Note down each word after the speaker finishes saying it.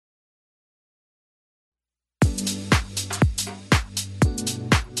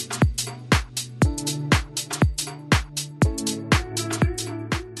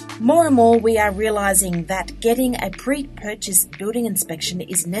More and more, we are realising that getting a pre-purchase building inspection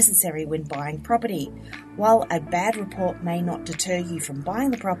is necessary when buying property. While a bad report may not deter you from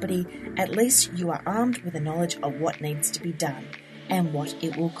buying the property, at least you are armed with the knowledge of what needs to be done and what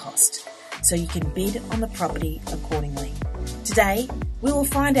it will cost, so you can bid on the property accordingly. Today, we will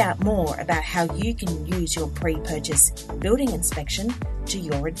find out more about how you can use your pre-purchase building inspection to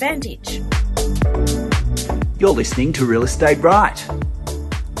your advantage. You're listening to Real Estate Right.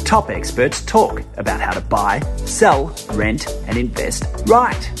 Top experts talk about how to buy, sell, rent, and invest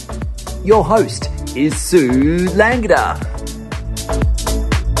right. Your host is Sue Langada.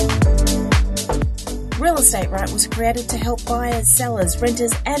 Real Estate Right was created to help buyers, sellers,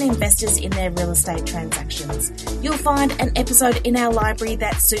 renters, and investors in their real estate transactions. You'll find an episode in our library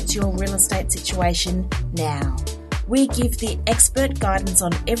that suits your real estate situation now. We give the expert guidance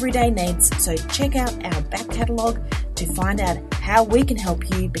on everyday needs, so check out our back catalogue to find out how we can help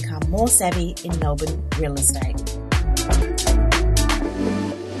you become more savvy in Melbourne real estate.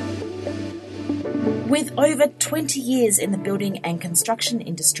 With over 20 years in the building and construction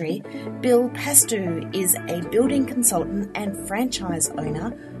industry, Bill Pastou is a building consultant and franchise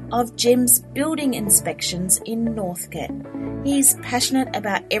owner of Jim's Building Inspections in Northcote. He's passionate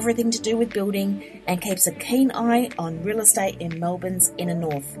about everything to do with building and keeps a keen eye on real estate in Melbourne's inner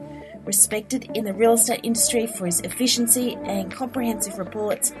north. Respected in the real estate industry for his efficiency and comprehensive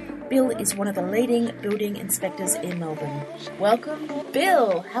reports, Bill is one of the leading building inspectors in Melbourne. Welcome,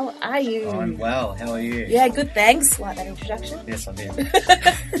 Bill. How are you? I'm well. How are you? Yeah, good, thanks. Like that introduction? Yes, I did.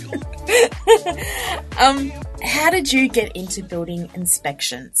 How did you get into building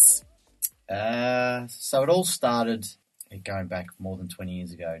inspections? So it all started going back more than 20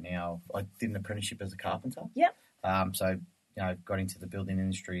 years ago now. I did an apprenticeship as a carpenter. Yep. So got into the building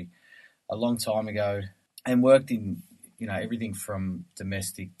industry a long time ago and worked in, everything from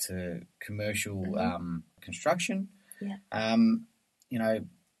domestic to commercial construction. Yeah.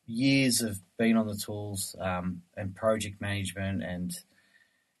 Years of being on the tools and project management and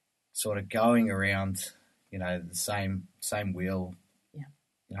sort of going around, the same wheel.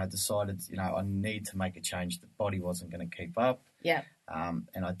 Yeah. Decided, I need to make a change. The body wasn't going to keep up. Yeah.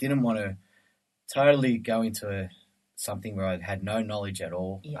 And I didn't want to totally go into something where I had no knowledge at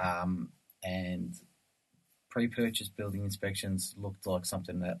all. Yeah. And pre-purchase building inspections looked like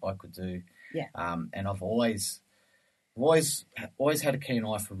something that I could do. Yeah. And I've always had a keen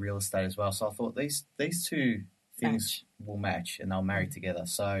eye for real estate as well. So I thought these two things will match and they'll marry together.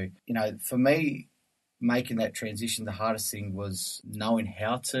 So, for me, making that transition, the hardest thing was knowing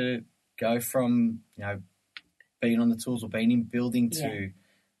how to go from, being on the tools or being in building to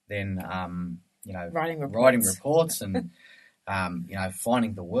then, writing reports and,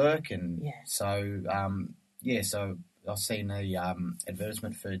 finding the work. And so I've seen a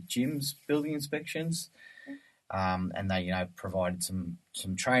advertisement for Jim's Building Inspections. And they, provided some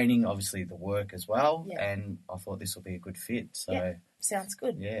training, obviously the work as well. Yeah. And I thought this will be a good fit. So sounds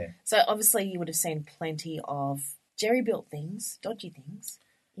good. Yeah. So obviously you would have seen plenty of jerry-built things, dodgy things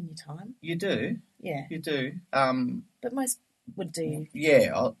in your time. You do. Yeah. You do. But most would do.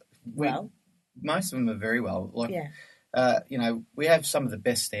 Yeah. Well. Most of them are very well. We have some of the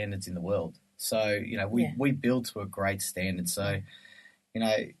best standards in the world. So, we build to a great standard. So,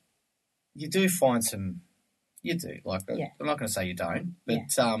 you do find some. You do. I'm not going to say you don't, but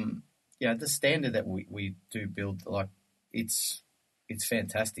the standard that we do build, it's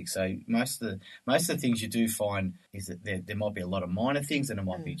fantastic. So most of the things you do find is that there might be a lot of minor things, and it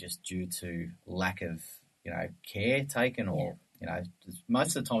might be just due to lack of care taken, or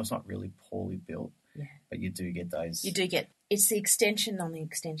most of the time it's not really poorly built. Yeah. But you do get those. You do get. It's the extension on the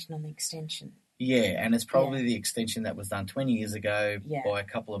extension on the extension. Yeah, and it's probably the extension that was done 20 years ago by a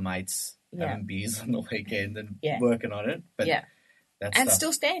couple of mates. Having beers on the weekend and working on it. But that's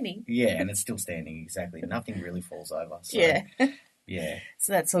still standing. Yeah, and it's still standing, exactly. Nothing really falls over. So, yeah.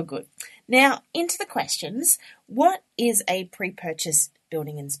 So that's all good. Now, into the questions. What is a pre-purchase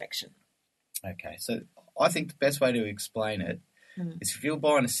building inspection? Okay, so I think the best way to explain it is if you're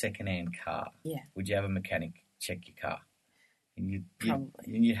buying a second-hand car, would you have a mechanic check your car? And you'd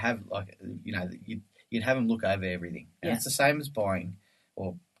have, you'd have them look over everything. And it's the same as buying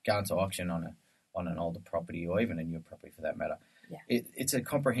or going to auction on an older property, or even a new property for that matter. Yeah. It's a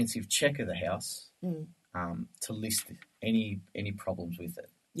comprehensive check of the house to list any problems with it.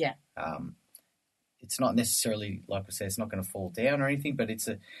 Yeah. It's not necessarily, like I said, it's not going to fall down or anything, but it's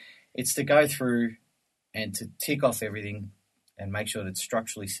to go through and to tick off everything and make sure that it's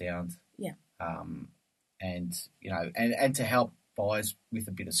structurally sound. Yeah. And to help buyers with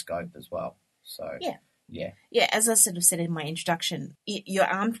a bit of scope as well. So Yeah. Yeah, as I sort of said in my introduction, you're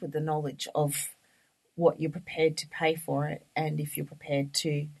armed with the knowledge of what you're prepared to pay for it, and if you're prepared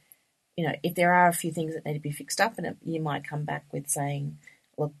to, if there are a few things that need to be fixed up, and you might come back with saying,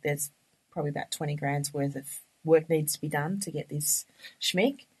 look, there's probably about 20 grand's worth of work needs to be done to get this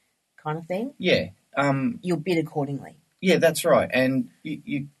schmick kind of thing. Yeah. You'll bid accordingly. Yeah, that's right. And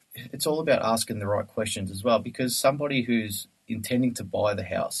it's all about asking the right questions as well, because somebody who's intending to buy the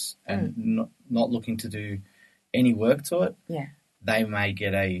house and not looking to do any work to it, they may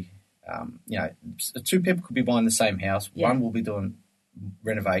get two people could be buying the same house. Yeah. One will be doing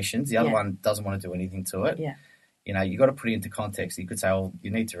renovations. The other one doesn't want to do anything to it. Yeah. You got to put it into context. You could say, well,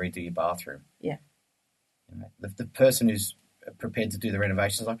 you need to redo your bathroom. Yeah. The person who's prepared to do the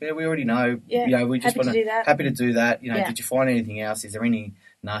renovations like, yeah, we already know. Yeah. We just want to happy to do that. Did you find anything else? Is there any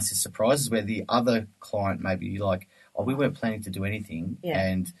nasty surprises where the other client may be like, oh, we weren't planning to do anything,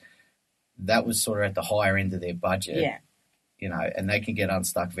 and that was sort of at the higher end of their budget. Yeah. And they can get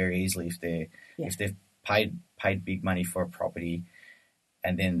unstuck very easily if they've paid big money for a property,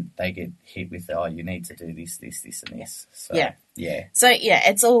 and then they get hit with, oh, you need to do this, and this. So, yeah. So,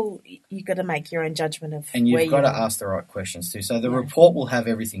 it's all, you've got to make your own judgment of and you've got to ask the right questions too. So the report will have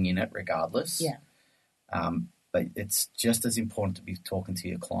everything in it regardless. Yeah. But it's just as important to be talking to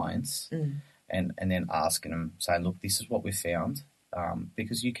your clients and then asking them, saying, look, this is what we found,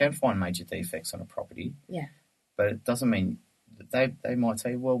 because you can find major defects on a property. Yeah. But it doesn't mean that they might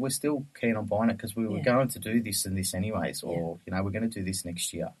say, well, we're still keen on buying it because we were going to do this and this anyways, or, we're going to do this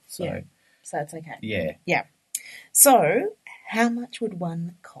next year. So, so it's okay. Yeah. Yeah. So how much would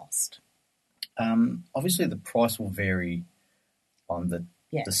one cost? Obviously the price will vary on the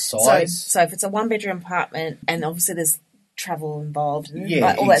size. So if it's a one-bedroom apartment, and obviously there's travel involved and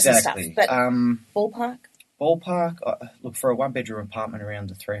all that sort of stuff. But ballpark? Ballpark, look, for a one-bedroom apartment around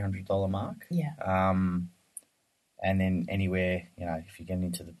the $300 mark. Yeah. And then anywhere, if you're getting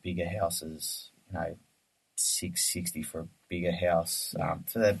into the bigger houses, $660 for a bigger house,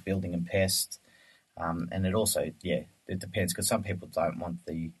 for that building and pest. And it also, it depends, because some people don't want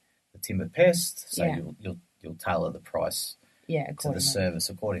the timber pest, so you'll tailor the price to the service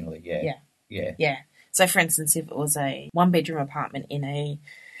accordingly. Yeah. So, for instance, if it was a one-bedroom apartment in a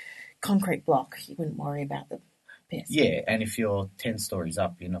concrete block, you wouldn't worry about the pest. Yeah, and if you're 10 stories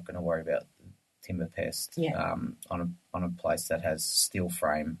up, you're not going to worry about timber pest on a place that has steel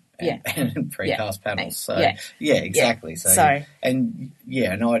frame and precast panels. So exactly. So and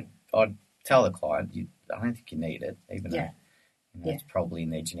I'd tell the client, I don't think you need it, even though it's probably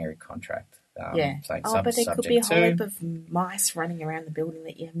in their generic contract. But there could be a whole heap of mice running around the building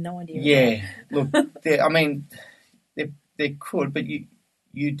that you have no idea about. Look, there could, but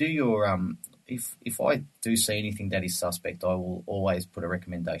you do your if I do see anything that is suspect, I will always put a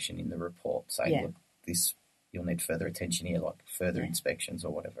recommendation in the report saying, look, this, you'll need further attention here, like further inspections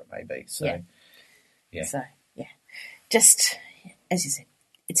or whatever it may be. So, just as you said,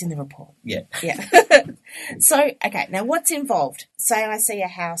 it's in the report. Yeah. So, okay, now what's involved? Say I see a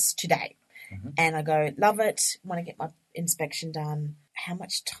house today and I go, love it, want to get my inspection done. How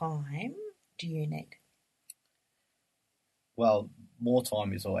much time do you need? Well, more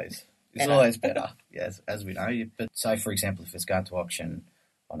time is always better, yes, as we know. But so, for example, if it's going to auction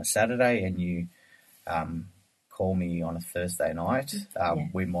on a Saturday and you call me on a Thursday night,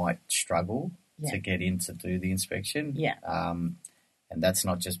 we might struggle to get in to do the inspection. Yeah. And that's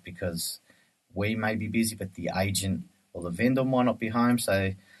not just because we may be busy, but the agent or the vendor might not be home.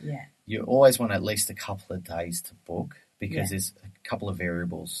 So you always want at least a couple of days to book, because there's a couple of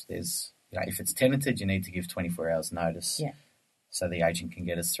variables. There's, if it's tenanted, you need to give 24 hours notice. Yeah. So the agent can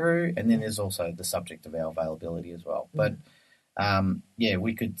get us through. And then there's also the subject of our availability as well. But,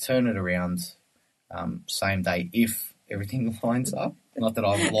 we could turn it around same day if everything lines up. Not that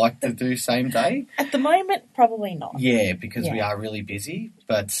I would like to do same day. At the moment, probably not. Yeah, because we are really busy.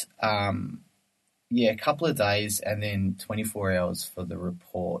 But, a couple of days and then 24 hours for the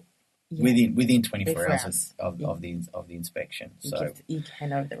report. Yeah. Within 24 hours of the inspection. You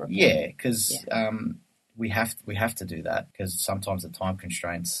can over the report. Yeah, because... We have to do that, because sometimes the time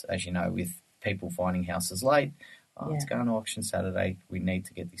constraints, as you know, with people finding houses late. It's going to auction Saturday. We need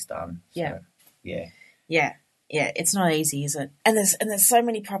to get this done. So, yeah. It's not easy, is it? And there's so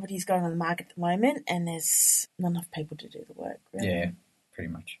many properties going on the market at the moment, and there's not enough people to do the work. Really. Yeah, pretty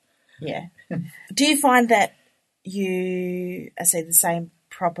much. Yeah. Do you find that you see the same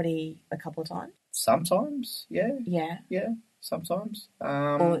property a couple of times? Sometimes, yeah. Yeah. Yeah, sometimes.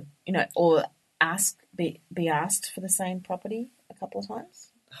 Or be asked for the same property a couple of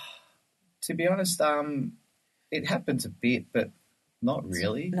times? To be honest, it happens a bit, but not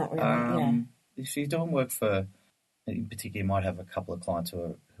really. Not really, if you're doing work for, in particular, you might have a couple of clients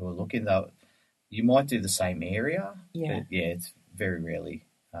who are looking, though, you might do the same area. Yeah. But yeah, it's very rarely.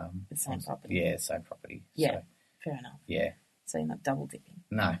 The same property. Yeah, same property. Yeah, so, fair enough. Yeah. So you're not double dipping.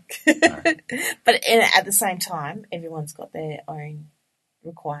 No. But at the same time, everyone's got their own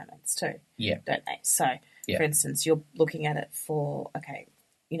requirements too. Yeah. Don't they? So, for instance, you're looking at it for, okay,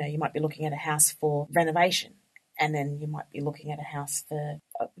 you might be looking at a house for renovation, and then you might be looking at a house for,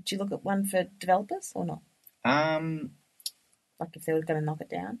 would you look at one for developers or not? Like if they were going to knock it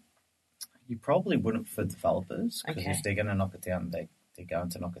down? You probably wouldn't for developers, because if they're going to knock it down, they're going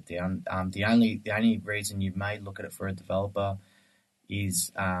to knock it down. The only reason you may look at it for a developer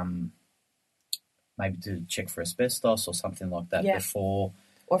is maybe to check for asbestos or something like that before.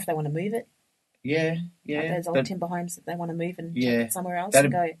 Or if they want to move it. Yeah. Like those old timber homes that they want to move and take it somewhere else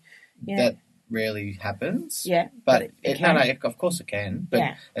and go. Yeah. That rarely happens. Yeah. But of course it can.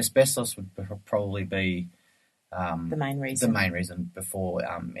 But asbestos would probably be the main reason. The main reason before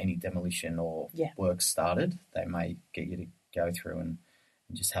any demolition or work started. They may get you to go through and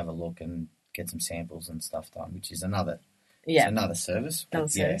just have a look and get some samples and stuff done, which is another service.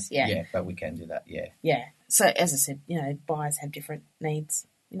 Yeah, but we can do that, yeah. Yeah. So as I said, buyers have different needs.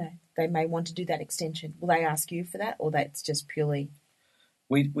 They may want to do that extension. Will they ask you for that, or that's just purely?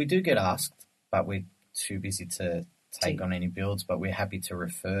 We do get asked, but we're too busy to take on any builds. But we're happy to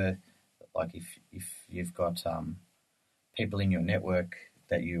refer. Like if you've got people in your network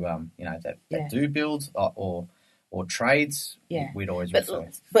that you that do builds or trades, we'd always refer.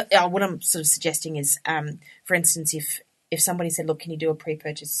 But what I'm sort of suggesting is, for instance, if somebody said, "Look, can you do a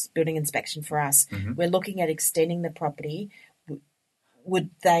pre-purchase building inspection for us? Mm-hmm. We're looking at extending the property."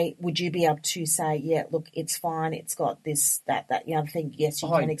 Would you be able to say, yeah, look, it's fine, it's got this, that, the other thing, yes, you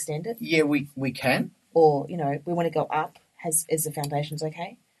can extend it? Yeah, we can. Or, we want to go up, is the foundations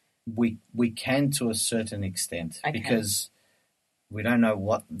okay? We can to a certain extent, because we don't know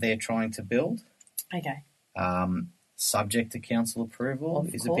what they're trying to build. Okay. Subject to council approval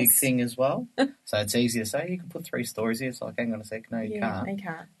is a big thing as well. So it's easy to say, you can put 3 stories here. It's like, hang on a sec, no, you can't. You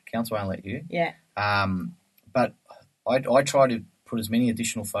can't. Council won't let you. Yeah. But I try to put as many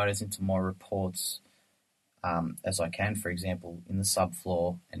additional photos into my reports as I can, for example, in the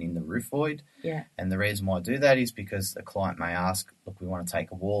subfloor and in the roof void. Yeah. And the reason why I do that is because a client may ask, look, we want to take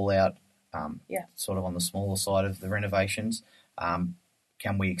a wall out, sort of on the smaller side of the renovations.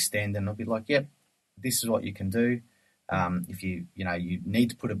 Can we extend? And I'll be like, yep, this is what you can do. If you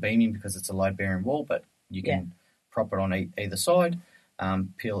need to put a beam in because it's a load-bearing wall, but you can prop it on either side,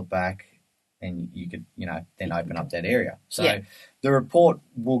 peel it back, and you could, then open up that area. So the report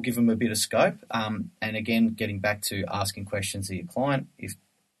will give them a bit of scope. And again, getting back to asking questions of your client, if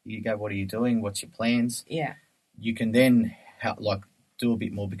you go, what are you doing? What's your plans? Yeah. You can then do a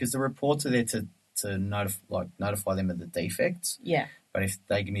bit more, because the reports are there to notify them of the defects. Yeah. But if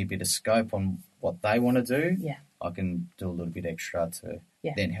they give me a bit of scope on what they want to do, I can do a little bit extra to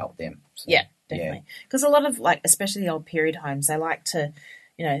then help them. So, yeah, definitely. Because a lot of, especially the old period homes, they like to,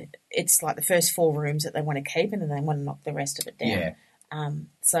 it's like the first 4 rooms that they want to keep, and then they want to knock the rest of it down. Yeah.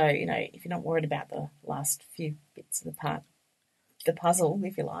 So, if you're not worried about the last few bits of the puzzle,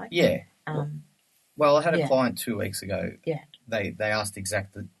 if you like. Yeah. Well, I had a client 2 weeks ago. Yeah. They asked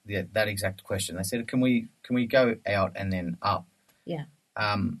that exact question. They said, "Can we go out and then up?" Yeah.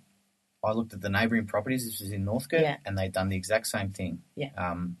 I looked at the neighbouring properties. This was in Northcote, and they'd done the exact same thing.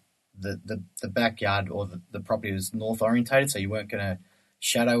 Yeah. The backyard or the property was north orientated, so you weren't going to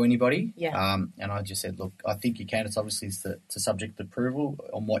shadow anybody. Yeah. And I just said, look, I think you can. It's obviously to subject to approval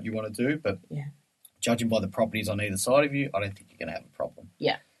on what you want to do, but judging by the properties on either side of you, I don't think you're going to have a problem.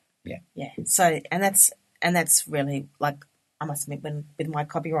 Yeah. Yeah. Yeah. So, and that's really, I must admit, when with my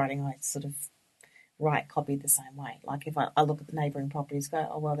copywriting, I sort of write copy the same way. Like if I look at the neighbouring properties, go,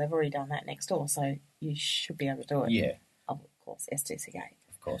 oh well, they've already done that next door, so you should be able to do it. Yeah. Of course, STCA.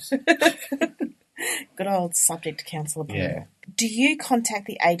 Of course. Good old subject to council approval. Yeah. Do you contact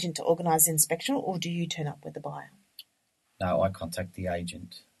the agent to organise the inspection, or do you turn up with the buyer? No, I contact the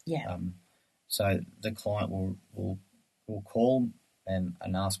agent. Yeah. So the client will call and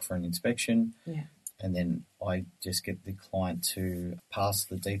ask for an inspection. Yeah. And then I just get the client to pass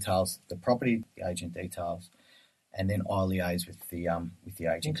the details, the property agent details, and then I liaise with the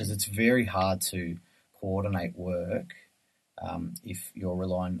agent, because it's very hard to coordinate work if you're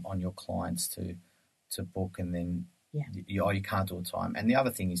relying on your clients to book, and then you can't do a time. And the other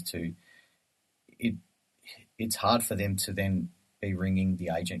thing is it's hard for them to then be ringing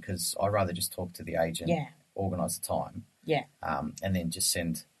the agent, because I'd rather just talk to the agent, organise the time, and then just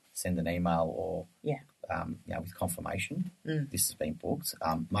send an email or with confirmation, this has been booked.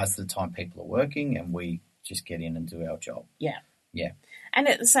 Most of the time people are working and we just get in and do our job. Yeah. Yeah. And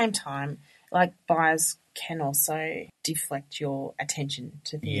at the same time, like, buyers can also deflect your attention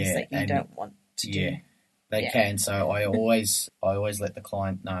to things that you don't want to do. They can. So I always let the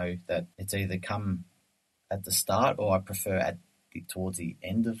client know that it's either come at the start or I prefer towards the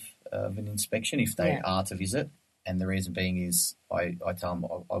end of an inspection if they are to visit. And the reason being is I tell them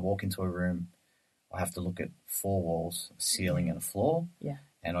I walk into a room, I have to look at 4 walls, a ceiling and a floor. Yeah.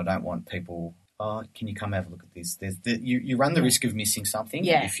 And I don't want people, can you come have a look at this? You run the risk of missing something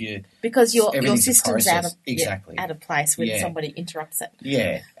if you because your system's out of place when somebody interrupts it.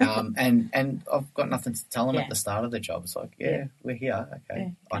 Yeah. And I've got nothing to tell them at the start of the job. It's like, we're here.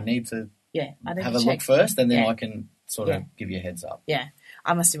 Okay. I need to have a look first and then I can sort of give you a heads up. Yeah.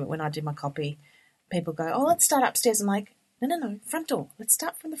 I must admit, when I do my copy, people go, let's start upstairs. I'm like, no, front door. Let's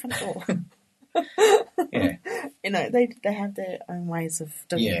start from the front door. Yeah. They have their own ways of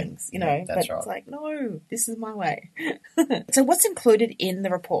doing things, that's but right. It's like, no, this is my way. So what's included in the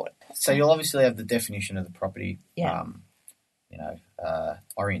report? So you'll obviously have the definition of the property, yeah.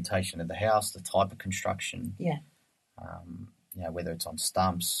 Orientation of the house, the type of construction, whether it's on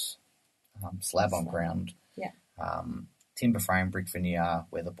stumps, slab on ground, timber frame, brick veneer,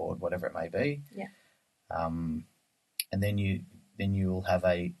 weatherboard, whatever it may be. Yeah. And then you'll have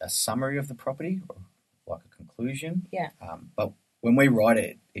a summary of the property, like a conclusion. Yeah. But when we write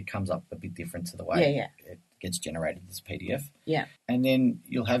it, it comes up a bit different to the way it gets generated as a PDF. Yeah. And then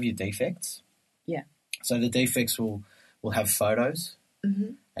you'll have your defects. Yeah. So the defects will have photos.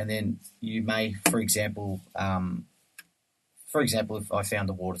 Mm-hmm. And then you may, for example, if I found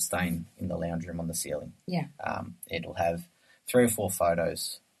a water stain in the lounge room on the ceiling, it'll have 3 or 4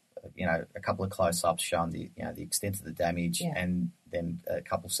 photos, a couple of close-ups showing the extent of the damage, and then a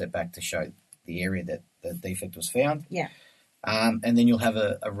couple set back to show the area that the defect was found. Yeah. And then you'll have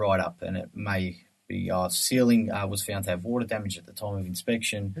a write-up, and it may be ceiling was found to have water damage at the time of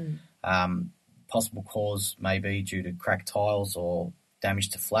inspection. Possible cause may be due to cracked tiles or damage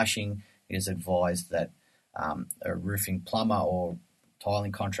to flashing. It is advised that a roofing plumber or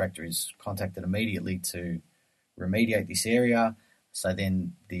tiling contractor is contacted immediately to remediate this area. So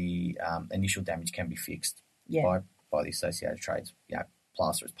then the initial damage can be fixed by the associated trades,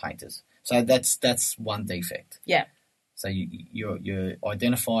 plasterers, painters. So that's one defect. Yeah. So you're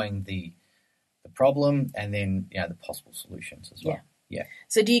identifying the problem and then the possible solutions as well. Yeah.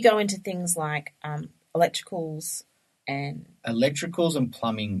 So do you go into things like electricals and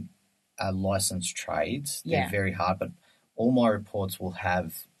plumbing are licensed trades? They're very hard, but all my reports will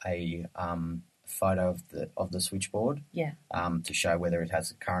have a photo of the switchboard. Yeah. To show whether it has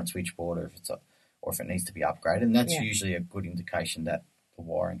a current switchboard or if it needs to be upgraded, and that's usually a good indication that the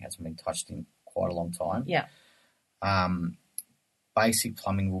wiring hasn't been touched in quite a long time. Yeah. Basic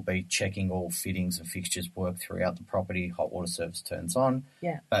plumbing will be checking all fittings and fixtures work throughout the property, hot water service turns on.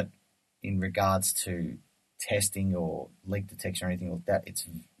 Yeah. But in regards to testing or leak detection or anything like that,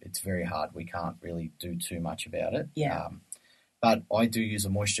 it's very hard. We can't really do too much about it. Yeah. But I do use a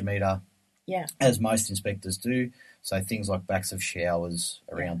moisture meter. Yeah. As most inspectors do. So things like backs of showers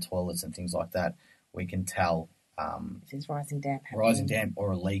around toilets and things like that, we can tell if there's rising damp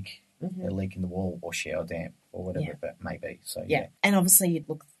or a leak, a leak in the wall or shower damp or whatever it may be. So and obviously you'd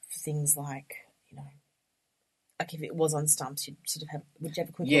look for things like like if it was on stumps, you'd sort of would you have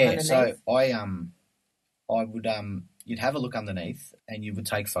a quick look underneath? So I would you'd have a look underneath and you would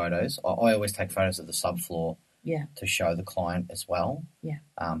take photos. I always take photos of the subfloor. Yeah. To show the client as well. Yeah.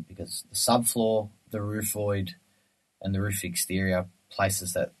 Because the subfloor, the roof void, and the roof exterior,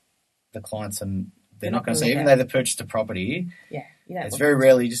 places that the clients they're not going to see, even though they purchased a property. Yeah. It's very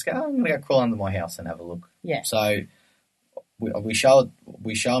rarely you just go, I'm going to go crawl under my house and have a look. Yeah. So we show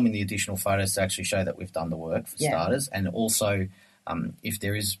them in the additional photos to actually show that we've done the work for starters, and also if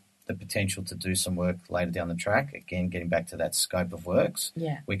there is the potential to do some work later down the track, again getting back to that scope of works,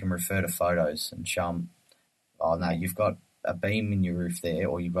 we can refer to photos and show them. Oh, no, you've got a beam in your roof there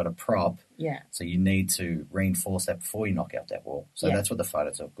or you've got a prop. Yeah. So you need to reinforce that before you knock out that wall. So that's what the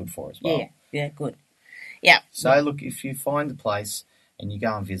photos are good for as well. Yeah, yeah, good. Yeah. So, look, if you find the place and you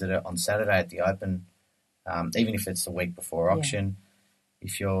go and visit it on Saturday at the open, even if it's the week before auction,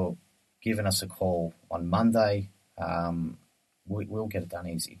 if you're giving us a call on Monday, we'll get it done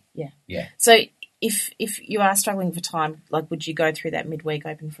easy. Yeah. Yeah. So if you are struggling for time, like would you go through that midweek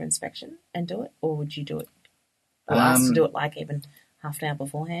open for inspection and do it, or would you do it? Or ask to do it like even half an hour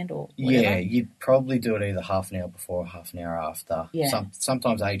beforehand or whatever? Yeah, you'd probably do it either half an hour before or half an hour after. Yeah.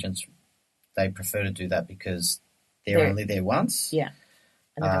 Sometimes agents, they prefer to do that because they're only there once. Yeah.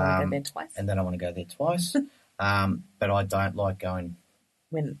 And then I want to go there twice. And then I want to go there twice. But I don't like going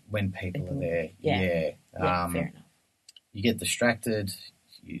when people are there. Yeah, fair enough. You get distracted.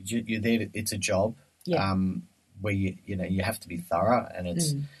 You're there. It's a job. Yeah. Where you have to be thorough, and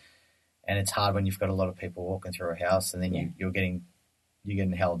it's hard when you've got a lot of people walking through a house, and then you're getting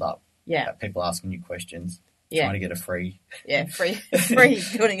held up. Yeah. People asking you questions. Yeah. Trying to get a free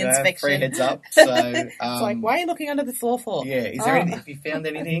building inspection. Free heads up. So it's like, why are you looking under the floor for? Yeah. Is there anything? Have you found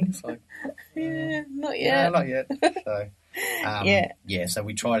anything? It's like, not yet. No, not yet. So yeah. So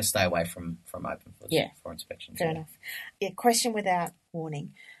we try to stay away from open for inspections. Fair enough. Yeah. Question without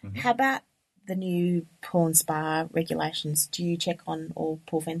warning. Mm-hmm. How about the new pool and spa regulations? Do you check on all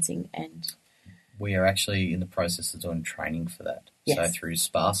pool fencing and? We are actually in the process of doing training for that. Yes. So through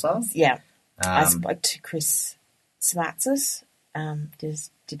SPARSA. Yeah. I spoke to Chris Smartsis,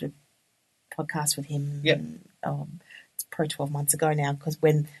 did a podcast with him. Yep. It's probably 12 months ago now, because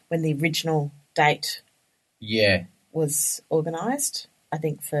when the original date was organised, I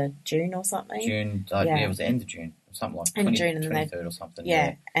think for June or something. June, it was the end of June, something like 23rd or something.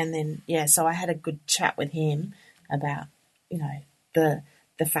 Yeah, and then, so I had a good chat with him about, the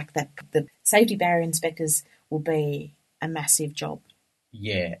fact that the safety barrier inspectors will be a massive job.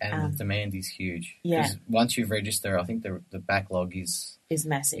 Yeah, and the demand is huge. Yeah. Because once you've registered, I think the backlog is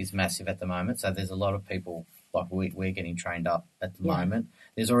massive. Is massive at the moment. So there's a lot of people, like we're getting trained up at the moment.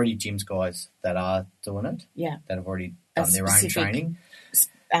 There's already gyms guys that are doing it. Yeah. That have already done their own training.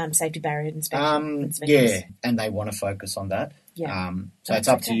 Safety barrier inspectors. Yeah, and they want to focus on that. Yeah. So it's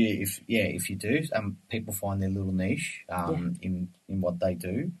up to you if you do. People find their little niche in what they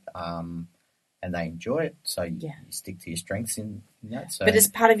do. And they enjoy it, so you stick to your strengths in that. So. But as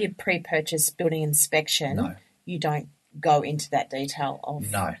part of your pre-purchase building inspection, you don't go into that detail of...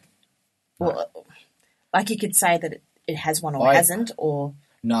 No. Well, like you could say that it has one or hasn't, or...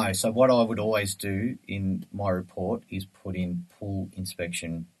 No, so what I would always do in my report is put in pool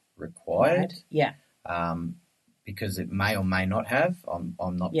inspection required. Yeah. Because it may or may not have. I'm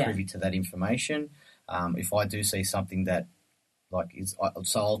not privy to that information. If I do see something that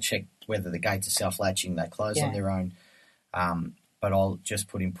so I'll check whether the gates are self-latching, they close on their own, but I'll just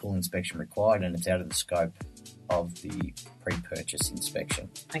put in pool inspection required, and it's out of the scope of the pre-purchase inspection.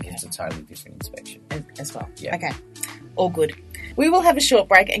 Okay. It's a totally different inspection. As well. Yeah. Okay. All good. We will have a short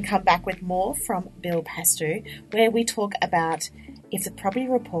break and come back with more from Bill Pastou, where we talk about if the property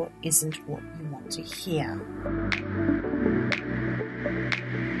report isn't what you want to hear.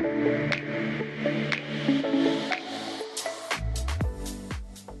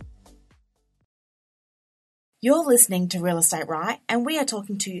 You're listening to Real Estate Right, and we are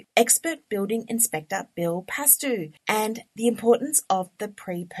talking to expert building inspector Bill Pastou and the importance of the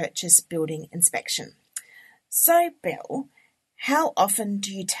pre-purchase building inspection. So, Bill, how often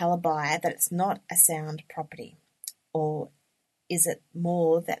do you tell a buyer that it's not a sound property? Or is it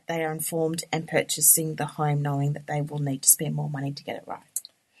more that they are informed and purchasing the home knowing that they will need to spend more money to get it right?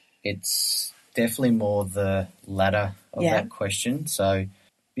 It's definitely more the latter of that question. So,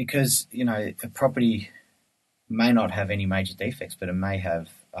 because, a property may not have any major defects, but it may have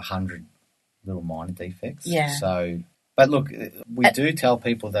 100 little minor defects. Yeah. So, but look, we do tell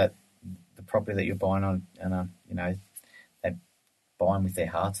people that the property that you're buying on, and they buy them with their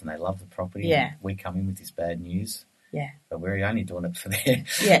hearts and they love the property. Yeah. And we come in with this bad news. Yeah. But we're only doing it for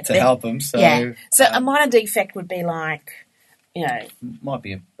to help them. So, So a minor defect would be like, might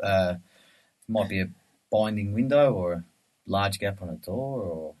be a binding window or a large gap on a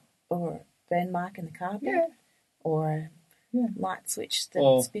door or a burn mark in the carpet. Yeah. Or a light switch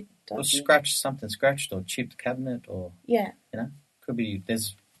that's a bit dodgy. Or something scratched or chipped cabinet or, could be,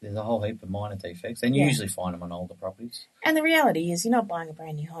 there's a whole heap of minor defects. And you usually find them on older properties. And the reality is you're not buying a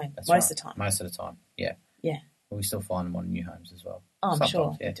brand new home most of the time. Most of the time, yeah. Yeah. But we still find them on new homes as well. Oh, I'm sometimes,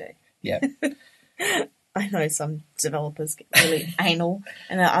 sure you do. Yeah. I know some developers get really anal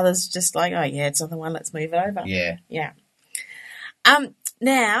and others just like, oh, yeah, it's another one, let's move it over. Yeah. Yeah.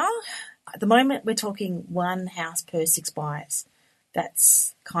 Now, at the moment, we're talking one house per 6 buyers.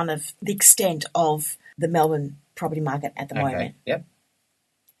 That's kind of the extent of the Melbourne property market at the moment. Yep.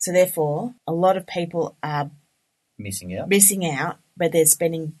 So, therefore, a lot of people are missing out, but they're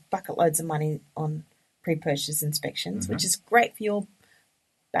spending bucket loads of money on pre-purchase inspections, which is great for your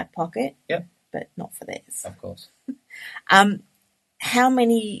back pocket, but not for theirs. Of course. How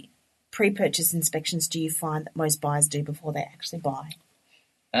many pre-purchase inspections do you find that most buyers do before they actually buy?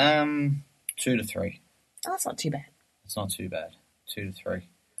 2 to 3. Oh, that's not too bad. It's not too bad. 2 to 3.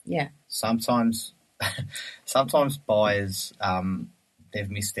 Yeah. Sometimes buyers, they've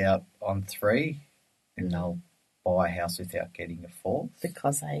missed out on 3 and they'll buy a house without getting a fourth.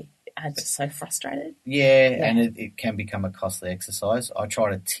 Because they are just so frustrated? Yeah. And it can become a costly exercise. I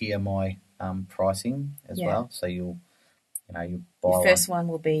try to tier my pricing as well. So you buy your first one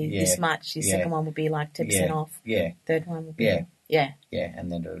will be this much, your second one will be like 10% off. Yeah. Third one will be... Yeah,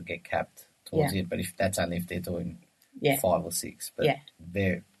 and then it'll get capped towards it. But that's only if they're doing 5 or 6. But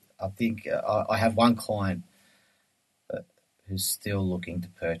I think I have one client who's still looking to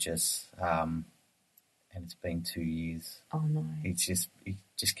purchase, and it's been 2 years. Oh no! He just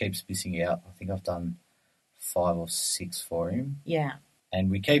keeps missing out. I think I've done 5 or 6 for him. Yeah.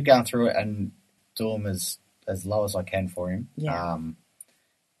 And we keep going through it and do them as low as I can for him. Yeah. And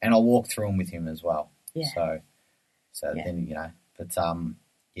I'll walk through them with him as well. Yeah. So then but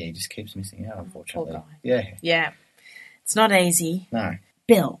he just keeps missing out, unfortunately. Poor guy. Yeah. Yeah. It's not easy. No.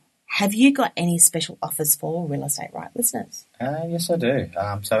 Bill, have you got any special offers for Real Estate Right listeners? Yes, I do.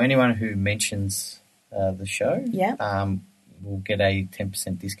 So anyone who mentions the show will get a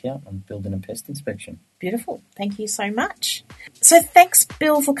 10% discount on building and pest inspection. Beautiful. Thank you so much. So thanks,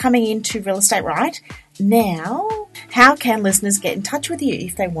 Bill, for coming into Real Estate Right. Now, how can listeners get in touch with you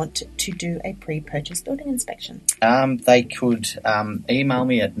if they want to do a pre-purchase building inspection? They could email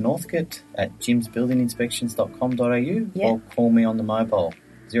me at northcote@jimsbuildinginspections.com.au or call me on the mobile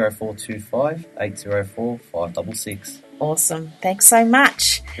 0425 804 566. Awesome. Thanks so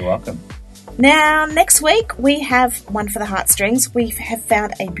much. You're welcome. Now, next week, we have one for the heartstrings. We have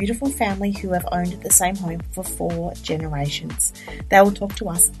found a beautiful family who have owned the same home for 4 generations. They will talk to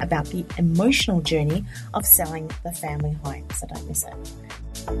us about the emotional journey of selling the family home, so don't miss it.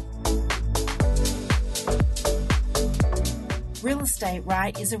 Real Estate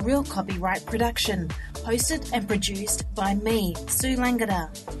Right is a Real Copyright production, hosted and produced by me, Sue Langada.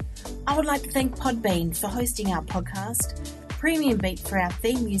 I would like to thank Podbean for hosting our podcast, Premium Beat for our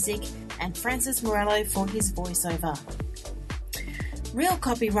theme music, and Francis Morello for his voiceover. Real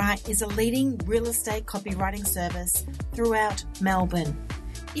Copyright is a leading real estate copywriting service throughout Melbourne.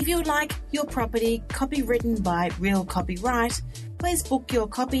 If you would like your property copywritten by Real Copyright, please book your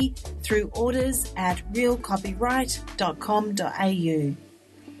copy through orders at realcopyright.com.au.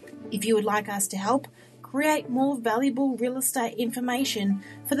 If you would like us to help create more valuable real estate information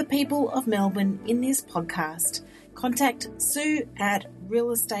for the people of Melbourne in this podcast, contact Sue at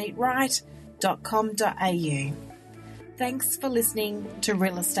realestateright.com.au. Thanks for listening to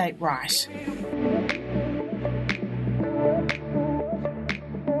Real Estate Right.